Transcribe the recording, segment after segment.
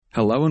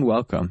Hello and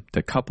welcome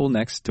to Couple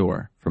Next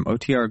Door from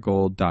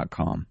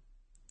OTRGold.com.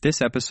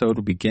 This episode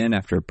will begin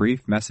after a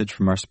brief message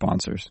from our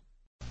sponsors.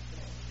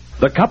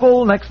 The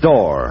Couple Next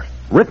Door,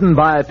 written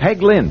by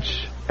Peg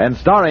Lynch and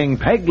starring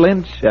Peg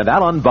Lynch and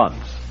Alan Bunce.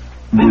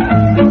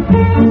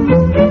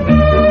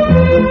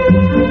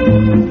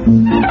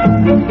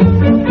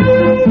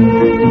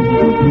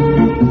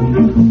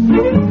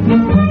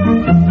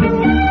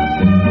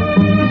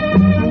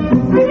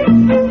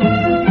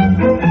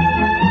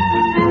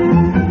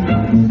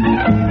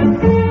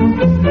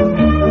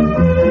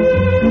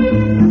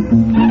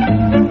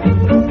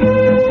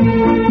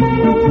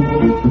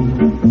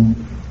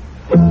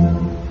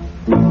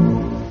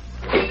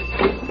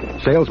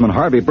 Salesman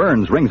Harvey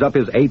Burns rings up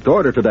his 8th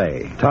order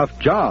today. Tough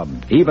job.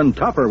 Even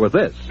tougher with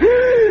this.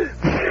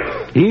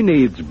 He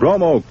needs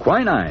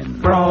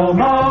bromoquinine.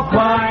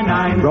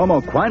 Bromoquinine.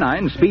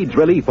 Bromoquinine speeds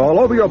relief all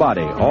over your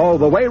body. All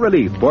the way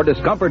relief for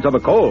discomforts of a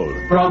cold.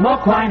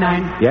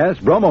 Bromoquinine. Yes,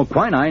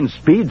 bromoquinine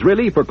speeds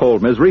relief for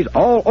cold miseries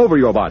all over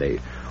your body.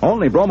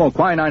 Only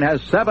bromoquinine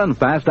has 7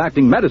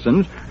 fast-acting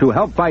medicines to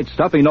help fight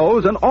stuffy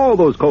nose and all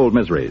those cold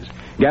miseries.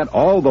 Get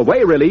all the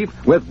way relief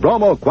with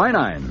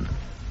bromoquinine.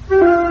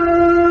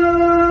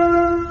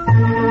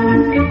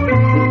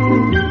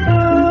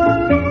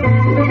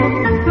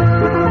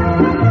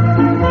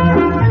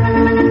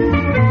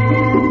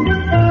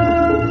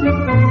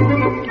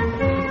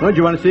 Oh, do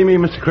you want to see me,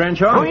 Mr.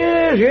 Crenshaw? Oh,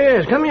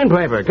 yes. Come in,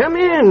 Piper. Come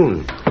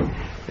in.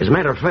 As a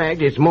matter of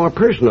fact, it's more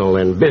personal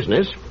than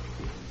business.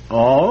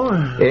 Oh?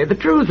 The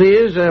truth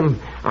is,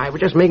 I was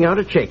just making out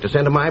a check to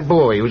send to my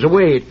boy who's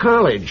away at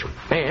college.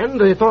 And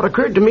the thought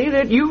occurred to me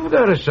that you've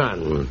got a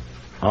son.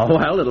 Oh,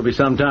 well, it'll be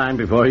some time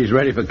before he's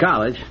ready for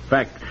college. In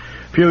fact,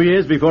 a few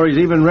years before he's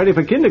even ready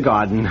for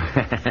kindergarten.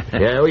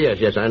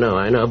 Yes, I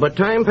know. But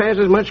time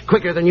passes much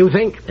quicker than you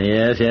think.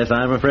 Yes,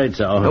 I'm afraid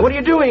so. Now, what are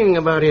you doing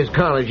about his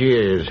college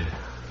years?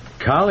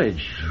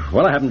 College?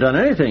 Well, I haven't done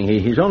anything.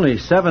 He's only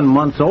 7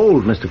 months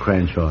old, Mr.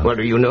 Crenshaw. Well,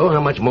 do you know how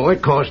much more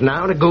it costs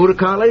now to go to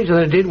college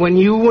than it did when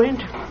you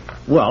went?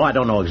 Well, I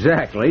don't know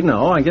exactly.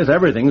 No, I guess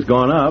everything's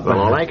gone up. Well,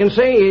 all I can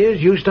say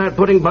is you start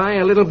putting by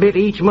a little bit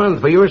each month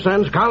for your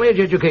son's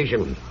college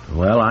education.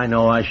 Well, I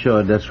know I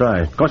should. That's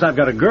right. Of course, I've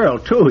got a girl,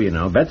 too, you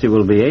know. Betsy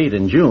will be 8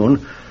 in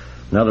June.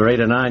 Another 8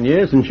 or 9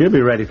 years, and she'll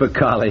be ready for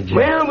college.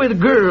 Well, with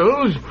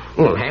girls,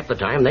 half the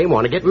time they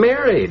want to get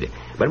married.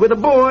 But with a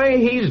boy,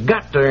 he's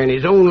got to earn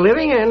his own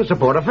living and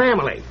support a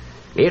family.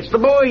 It's the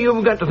boy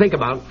you've got to think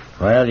about.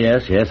 Well,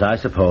 yes, I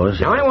suppose.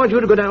 Now, I want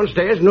you to go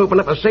downstairs and open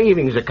up a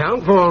savings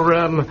account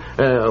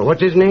for, what's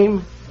his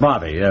name?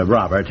 Bobby,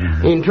 Robert.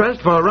 In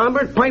trust for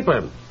Robert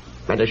Piper.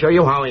 And to show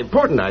you how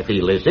important I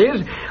feel this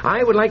is,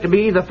 I would like to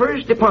be the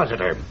first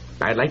depositor.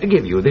 I'd like to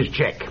give you this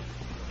check.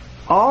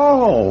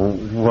 Oh,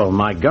 well,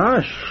 my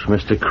gosh,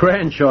 Mr.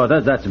 Crenshaw,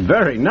 that's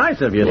very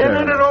nice of you, sir.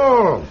 Not at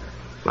all.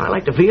 I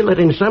like to feel that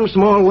in some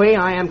small way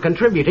I am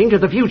contributing to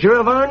the future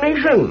of our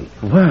nation.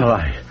 Well,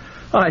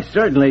 I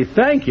certainly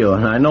thank you,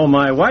 and I know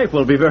my wife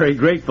will be very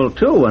grateful,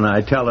 too, when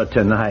I tell her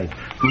tonight.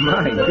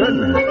 My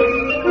goodness.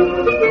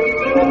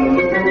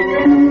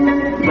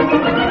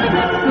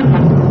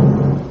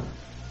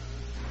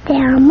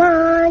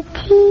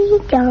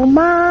 Del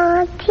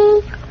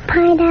Monte,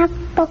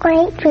 pineapple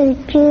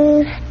grapefruit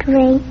juice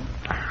drink.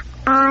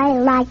 I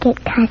like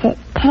it 'cause it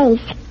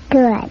tastes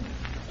good.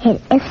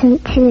 It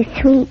isn't too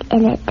sweet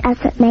and it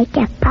doesn't make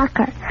you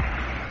pucker.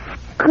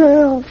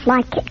 Girls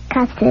like it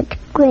 'cause it's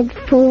good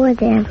for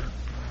them.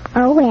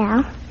 Oh,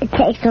 well, it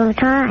takes all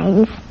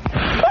kinds.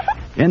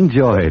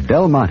 Enjoy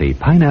Del Monte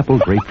Pineapple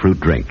Grapefruit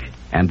Drink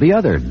and the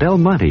other Del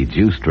Monte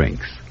juice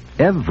drinks.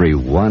 Every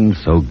one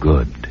so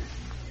good.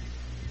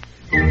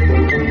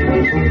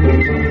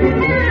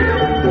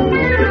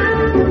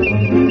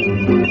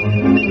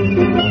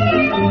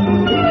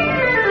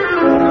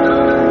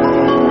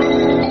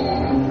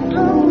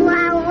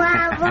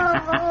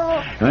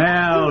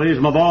 Well, here's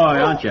my boy,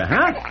 aren't you,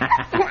 huh?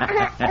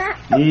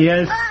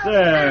 Yes,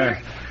 sir.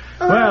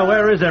 Well,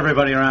 where is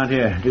everybody around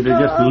here? Did they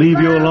just leave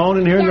you alone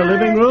in here in the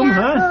living room,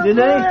 huh? Did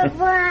they?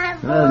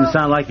 That doesn't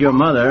sound like your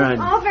mother.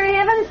 Oh, for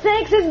heaven's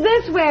sakes, is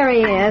this where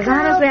he is?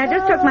 Honestly, I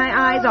just took my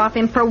eyes off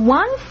him for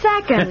 1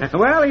 second.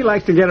 Well, he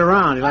likes to get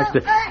around. He likes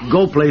to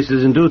go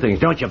places and do things,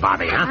 don't you,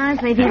 Bobby, huh?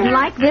 Honestly, if he's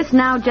like this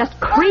now, just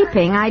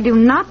creeping, I do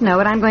not know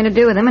what I'm going to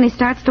do with him when he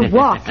starts to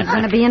walk. He's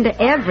going to be into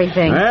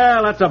everything.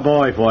 Well, that's a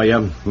boy for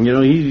you. You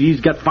know,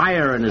 he's got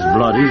fire in his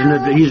blood.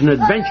 He's an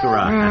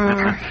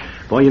adventurer.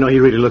 Boy, you know, he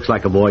really looks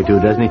like a boy, too,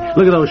 doesn't he?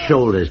 Look at those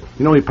shoulders.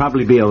 You know, he'd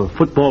probably be a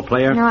football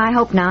player. No, I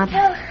hope not.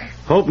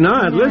 Hope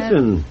not.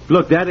 Listen,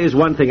 look, that is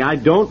one thing. I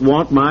don't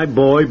want my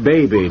boy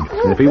babied.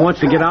 And if he wants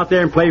to get out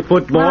there and play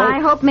football... Well, I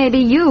hope maybe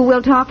you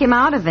will talk him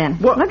out of it.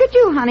 What? Look at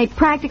you, honey.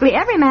 Practically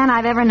every man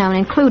I've ever known,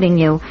 including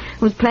you,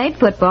 who's played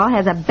football,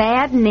 has a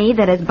bad knee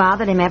that has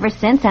bothered him ever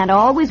since and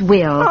always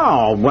will.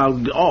 Oh, well,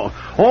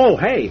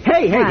 hey,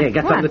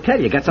 got something to tell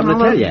you,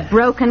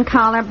 Broken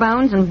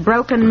collarbones and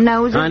broken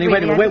noses. Honey,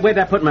 wait a minute, where'd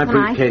I put my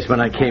briefcase when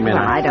I came in?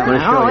 Well, I don't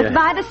know. Oh, it's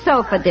by the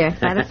sofa, dear,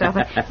 by the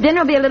sofa.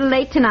 Dinner will be a little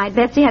late tonight.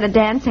 Betsy had a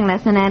dancing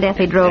lesson and Aunt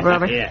Effie drove her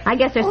over. Yeah. I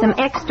guess there's some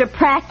extra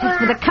practice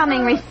for the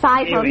coming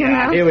recital, you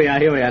know. Here we are.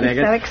 I'm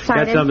so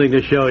excited. Got something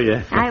to show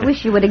you. I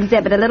wish you would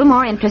exhibit a little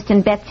more interest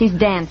in Betsy's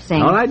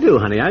dancing. Oh, I do,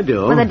 honey, I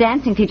do. Well, the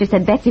dancing teacher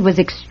said Betsy was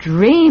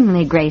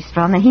extremely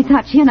graceful, and he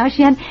thought, she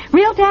had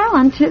real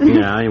talent.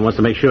 Yeah, he wants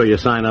to make sure you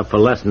sign up for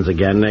lessons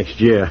again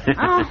next year.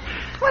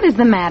 What is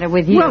the matter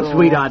with you? Well,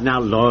 sweetheart, now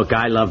look,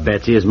 I love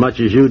Betsy as much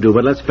as you do,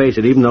 but let's face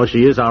it, even though she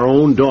is our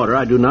own daughter,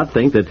 I do not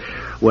think that,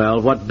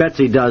 well, what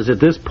Betsy does at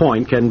this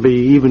point can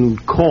be even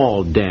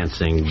called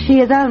dancing. She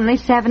is only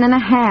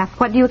 7.5.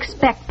 What do you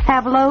expect,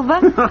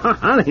 Pavlova?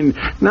 Honey,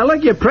 now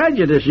look, you're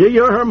prejudiced.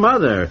 You're her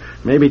mother.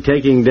 Maybe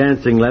taking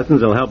dancing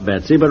lessons will help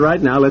Betsy, but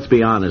right now, let's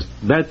be honest.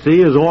 Betsy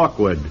is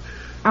awkward.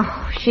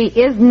 Oh, she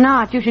is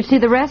not. You should see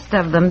the rest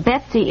of them.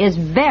 Betsy is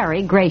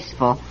very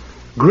graceful.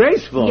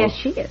 Graceful? Yes,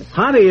 she is.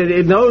 Honey,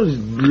 in those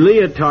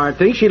leotard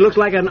things, she looks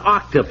like an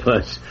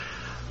octopus.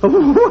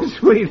 Oh,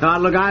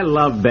 sweetheart, look, I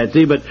love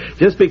Betsy, but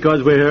just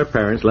because we're her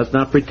parents, let's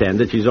not pretend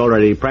that she's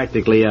already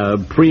practically a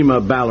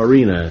prima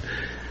ballerina.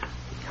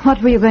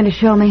 What were you going to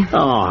show me?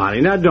 Oh,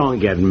 honey, now don't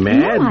get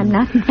mad. No, I'm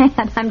not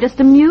mad. I'm just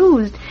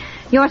amused.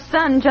 Your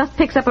son just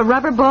picks up a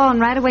rubber ball,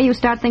 and right away you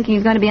start thinking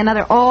he's going to be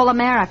another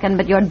All-American,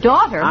 but your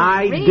daughter...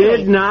 I really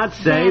did not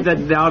say that...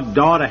 Oh,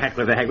 daughter, heck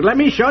with the heck. Let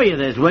me show you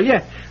this, will you?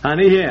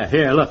 Honey,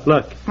 here, look.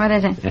 What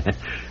is it?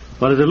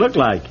 What does it look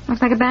like?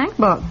 Looks like a bank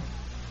book.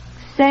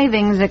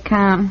 Savings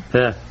account.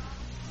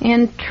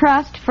 In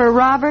trust for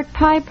Robert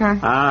Piper.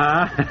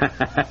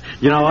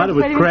 You know what? It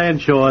was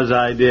Cranshaw's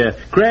idea.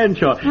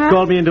 Cranshaw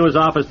called me into his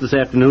office this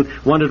afternoon,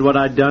 wondered what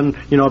I'd done,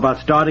 about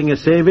starting a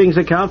savings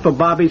account for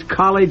Bobby's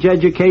college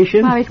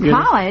education. Bobby's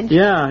college?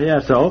 Yeah,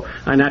 so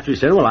I naturally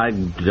said, well,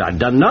 I'd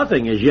done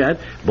nothing as yet.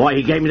 Boy,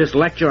 he gave me this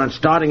lecture on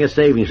starting a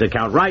savings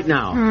account right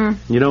now.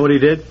 You know what he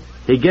did?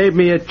 He gave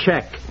me a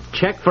check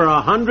for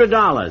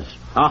 $100.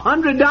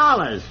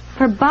 $100!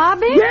 For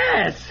Bobby?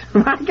 Yes!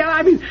 My God,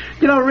 I mean,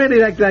 really,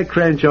 that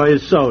Crenshaw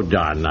is so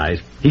darn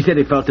nice. He said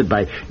he felt that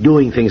by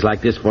doing things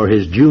like this for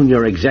his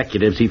junior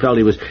executives, he felt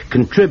he was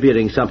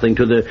contributing something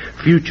to the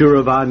future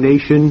of our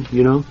nation,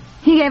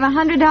 He gave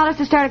 $100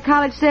 to start a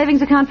college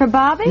savings account for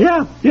Bobby?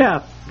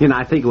 Yeah.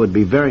 I think it would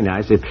be very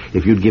nice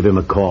if you'd give him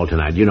a call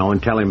tonight,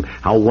 and tell him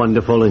how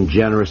wonderful and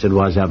generous it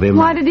was of him.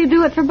 Why did he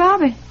do it for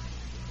Bobby?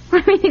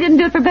 I mean, he didn't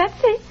do it for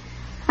Betsy.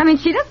 I mean,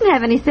 she doesn't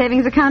have any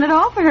savings account at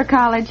all for her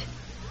college.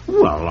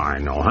 Well, I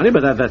know, honey,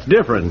 but that's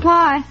different.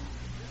 Why?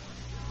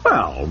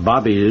 Well,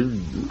 Bobby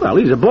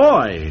he's a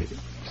boy.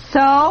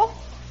 So?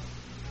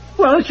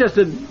 Well, it's just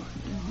that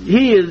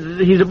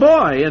he's a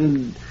boy,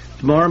 and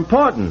it's more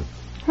important.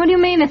 What do you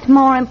mean it's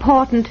more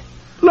important?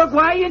 Look,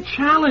 why are you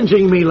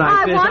challenging me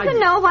like this? I want to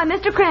know why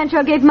Mr.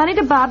 Cranshaw gave money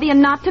to Bobby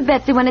and not to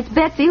Betsy when it's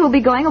Betsy who'll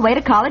be going away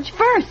to college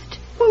first.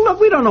 Well, look,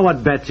 we don't know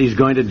what Betsy's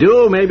going to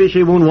do. Maybe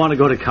she won't want to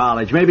go to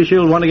college. Maybe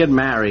she'll want to get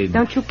married.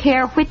 Don't you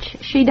care which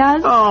she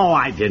does? Oh,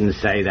 I didn't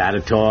say that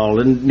at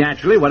all. And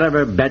naturally,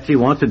 whatever Betsy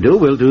wants to do,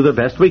 we'll do the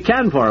best we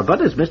can for her.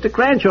 But as Mr.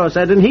 Cranshaw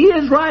said, and he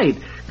is right,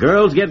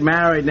 girls get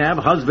married and have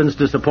husbands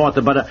to support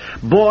them, but a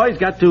boy's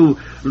got to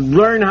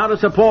learn how to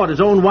support his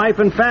own wife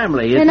and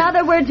family. In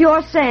other words,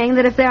 you're saying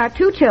that if there are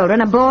two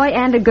children, a boy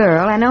and a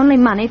girl, and only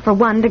money for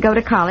one to go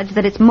to college,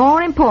 that it's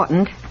more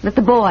important that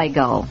the boy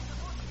go.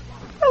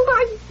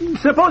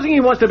 Supposing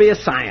he wants to be a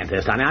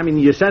scientist, honey. I mean,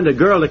 you send a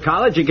girl to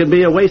college, it can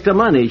be a waste of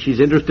money. She's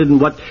interested in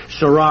what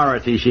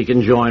sorority she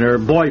can join, her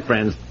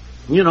boyfriends,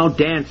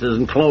 dances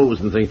and clothes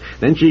and things.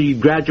 Then she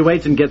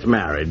graduates and gets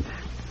married.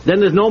 Then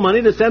there's no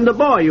money to send the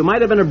boy. You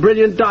might have been a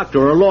brilliant doctor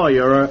or a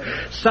lawyer or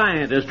a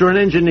scientist or an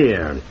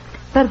engineer.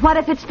 But what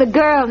if it's the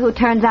girl who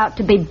turns out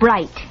to be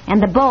bright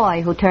and the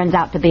boy who turns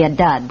out to be a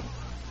dud?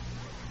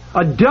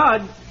 A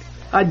dud?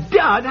 A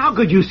dud? How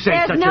could you say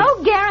There's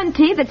no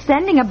guarantee that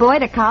sending a boy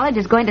to college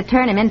is going to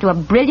turn him into a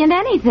brilliant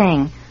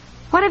anything.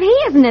 What if he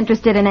isn't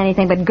interested in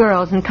anything but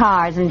girls and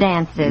cars and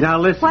dances? Now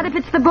listen. What if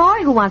it's the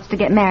boy who wants to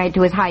get married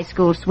to his high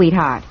school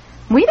sweetheart?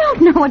 We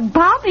don't know what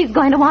Bobby's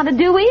going to want to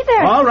do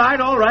either. All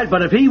right.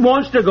 But if he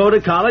wants to go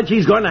to college,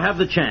 he's going to have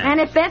the chance. And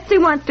if Betsy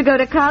wants to go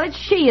to college,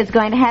 she is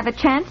going to have a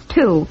chance,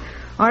 too.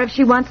 Or if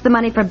she wants the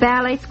money for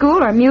ballet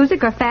school or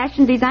music or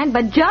fashion design,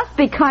 but just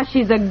because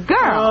she's a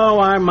girl. Oh,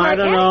 I might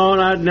have known.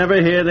 I'd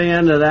never hear the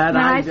end of that.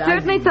 Now, I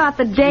certainly thought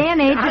the day and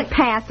age had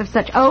passed of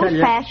such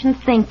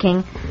old-fashioned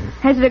thinking.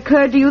 Has it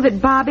occurred to you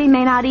that Bobby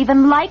may not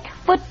even like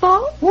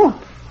football? Ooh.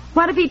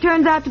 What if he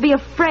turns out to be a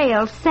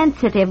frail,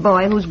 sensitive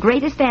boy whose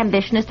greatest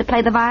ambition is to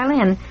play the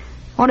violin?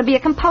 Or to be a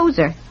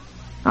composer?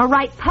 Or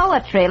write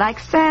poetry like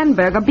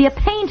Sandberg, or be a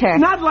painter.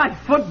 Not like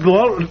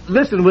football.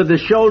 Listen, with the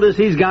shoulders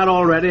he's got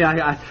already,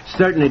 I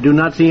certainly do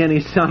not see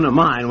any son of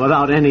mine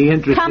without any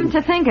interest Come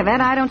to think of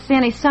it, I don't see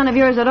any son of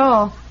yours at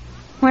all.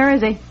 Where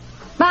is he?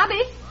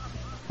 Bobby?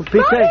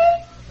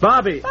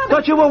 Bobby!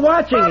 Thought you were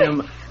watching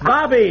him.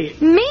 Bobby!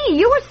 Me?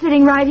 You were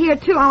sitting right here,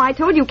 too. Oh, I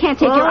told you can't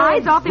take your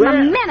eyes off him a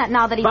minute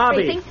now that he's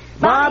facing.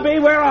 Bobby,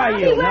 where are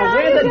you?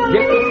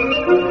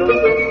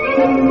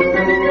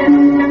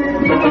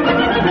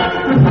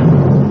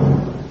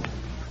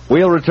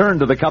 We'll return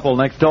to the couple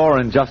next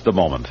door in just a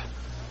moment.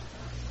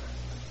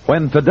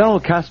 When Fidel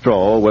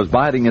Castro was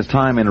biding his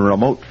time in a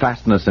remote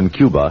fastness in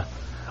Cuba,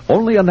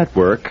 only a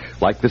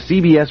network like the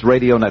CBS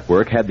radio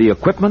network had the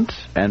equipment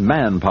and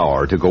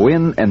manpower to go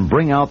in and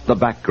bring out the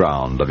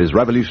background of his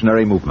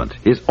revolutionary movement,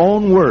 his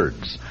own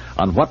words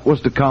on what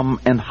was to come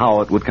and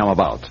how it would come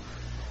about.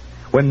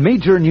 When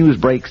major news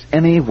breaks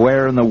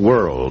anywhere in the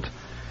world,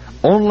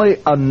 only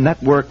a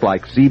network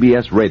like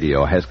CBS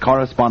Radio has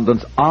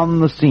correspondents on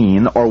the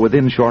scene or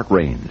within short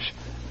range.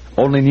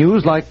 Only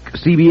news like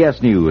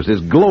CBS News is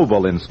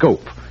global in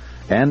scope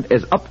and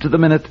as up to the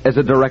minute as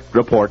a direct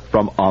report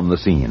from on the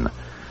scene.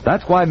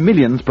 That's why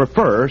millions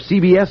prefer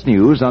CBS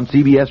News on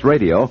CBS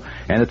Radio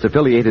and its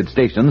affiliated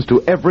stations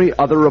to every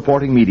other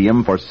reporting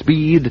medium for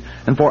speed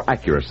and for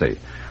accuracy.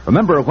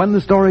 Remember, when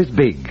the story's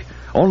big,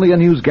 only a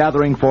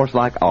news-gathering force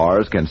like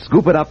ours can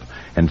scoop it up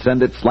and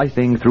send it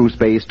slicing through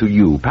space to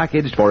you,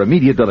 packaged for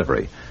immediate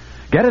delivery.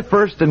 Get it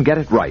first and get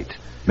it right.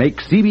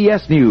 Make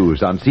CBS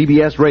News on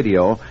CBS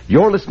Radio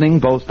your listening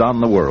post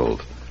on the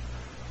world.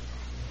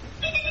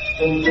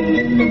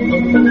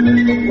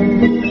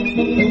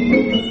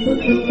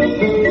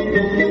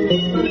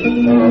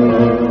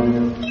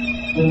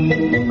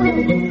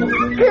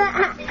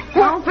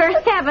 Oh, for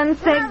heaven's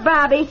sake,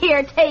 Bobby,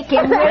 here, take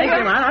him. Take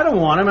him? I don't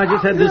want him. I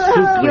just had this soup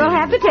cleaned. You'll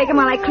have to take him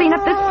while I clean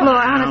up this floor.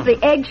 Honestly,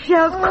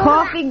 eggshells,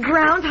 coffee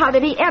grounds. How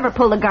did he ever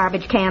pull the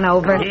garbage can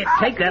over? Here,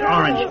 take that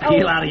orange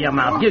peel out of your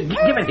mouth. Give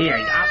it here.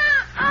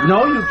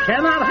 No, you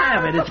cannot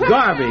have it. It's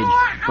garbage.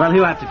 Well,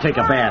 he'll have to take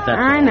a bath. That's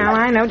I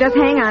know. Just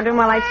hang on to him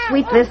while I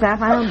sweep this up.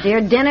 Oh,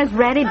 dear. Dinner's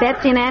ready.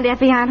 Betsy and Aunt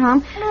Effie aren't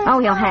home. Oh,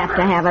 he'll have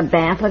to have a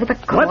bath. Look at the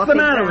coffee. What's the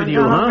matter with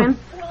you, huh? Him.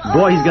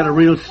 Boy, he's got a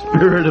real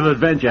spirit of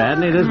adventure,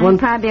 hasn't he, this one? He'll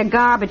probably be a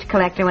garbage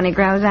collector when he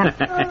grows up.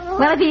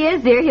 Well, if he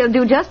is, dear, he'll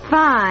do just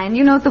fine.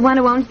 You know, the one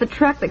who owns the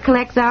truck that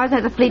collects ours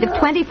has a fleet of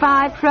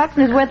 25 trucks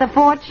and is worth a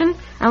fortune.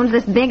 Owns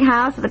this big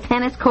house with a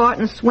tennis court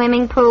and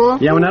swimming pool.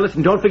 Yeah, well, now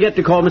listen, don't forget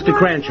to call Mr.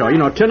 Cranshaw,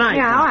 tonight.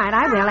 Yeah, all right,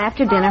 I will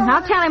after dinner.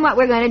 I'll tell him what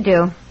we're going to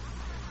do.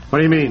 What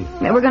do you mean?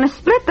 That we're going to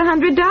split the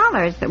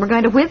 $100. That we're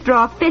going to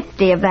withdraw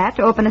 50 of that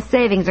to open a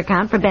savings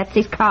account for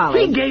Betsy's college.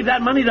 He gave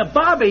that money to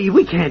Bobby.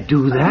 We can't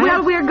do that.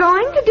 Well, we're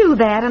going to do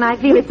that, and I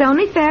feel it's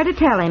only fair to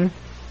tell him.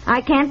 I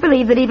can't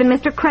believe that even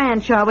Mr.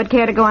 Cranshaw would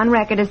care to go on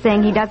record as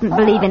saying he doesn't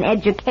believe in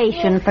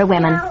education for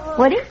women.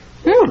 Would he?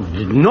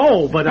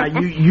 No, but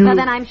you... Well,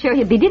 then I'm sure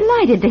he'd be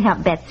delighted to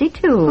help Betsy,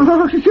 too.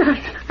 Oh, yes.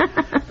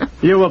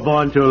 You were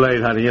born too late,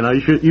 honey.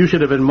 You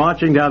should have been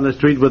marching down the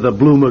street with the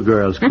Bloomer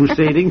girls,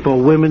 crusading for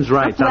women's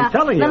rights. Well, I'm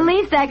telling you. The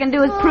least I can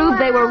do is prove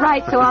they were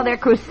right, so all their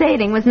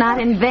crusading was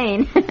not in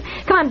vain.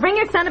 Come on, bring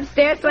your son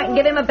upstairs so I can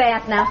give him a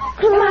bath now.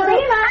 Come on,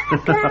 bring him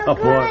up. Oh,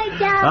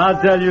 boy.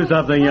 I'll tell you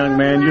something, young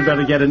man. You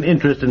better get an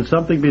interest in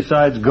something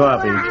besides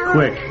garbage.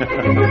 Quick.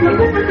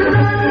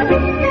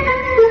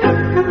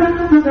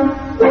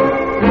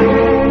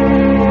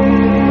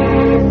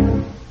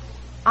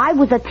 I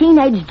was a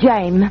teenage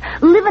James,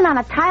 living on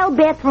a tile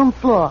bathroom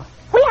floor.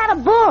 We had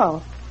a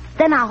bull.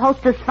 Then our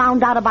hostess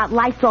found out about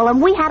Lysol,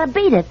 and we had to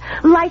beat it.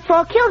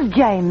 Lysol kills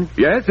James.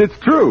 Yes, it's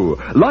true.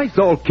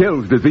 Lysol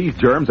kills disease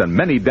germs and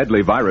many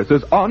deadly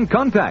viruses on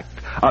contact.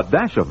 A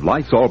dash of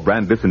Lysol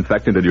brand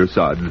disinfectant in your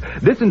suds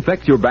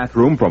disinfects your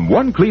bathroom from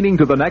one cleaning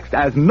to the next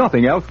as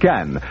nothing else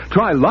can.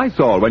 Try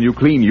Lysol when you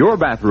clean your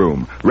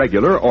bathroom.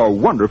 Regular or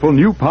wonderful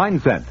new pine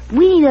scent.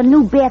 We need a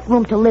new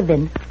bathroom to live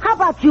in. How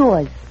about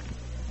yours?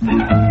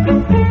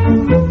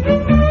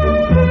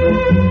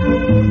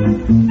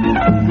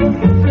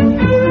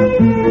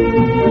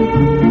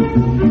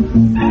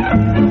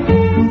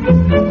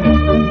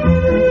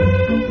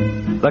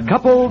 The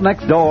Couple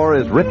Next Door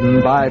is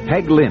written by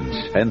Peg Lynch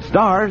and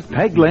stars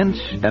Peg Lynch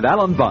and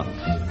Alan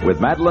Bunce with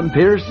Madeline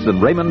Pierce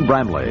and Raymond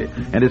Bramley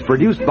and is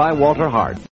produced by Walter Hart.